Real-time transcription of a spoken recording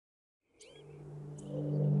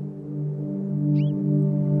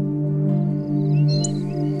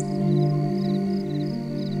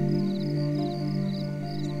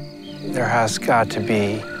has got to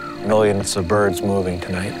be millions of birds moving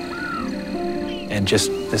tonight. And just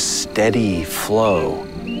this steady flow,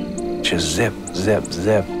 just zip, zip,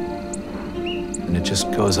 zip. And it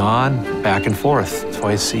just goes on back and forth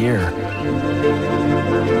twice a year.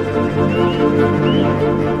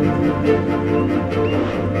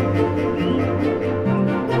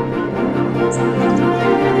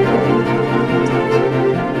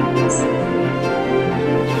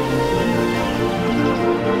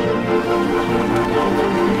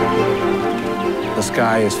 The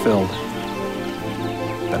sky is filled,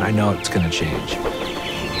 but I know it's going to change.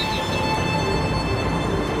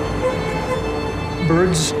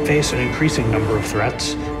 Birds face an increasing number of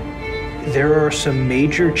threats. There are some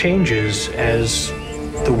major changes as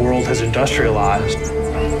the world has industrialized.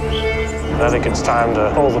 I think it's time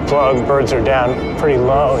to pull the plug. Birds are down pretty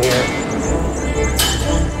low here.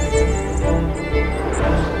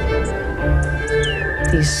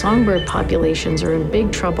 These songbird populations are in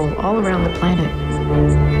big trouble all around the planet.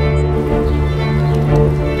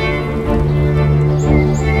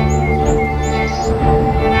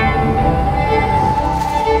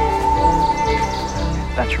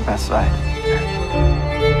 That's your best side.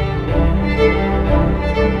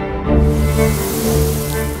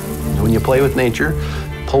 When you play with nature,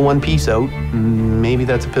 pull one piece out, and maybe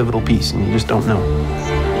that's a pivotal piece, and you just don't know.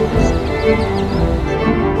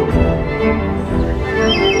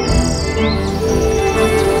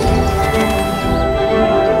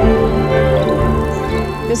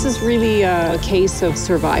 This is really a case of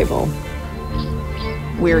survival.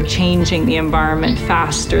 We're changing the environment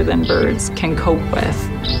faster than birds can cope with.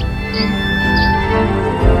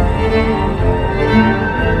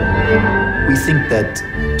 We think that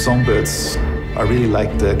songbirds are really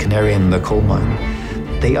like the canary in the coal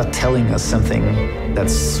mine. They are telling us something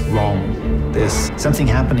that's wrong. There's something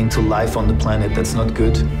happening to life on the planet that's not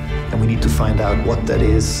good, and we need to find out what that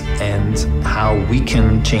is and how we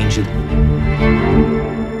can change it.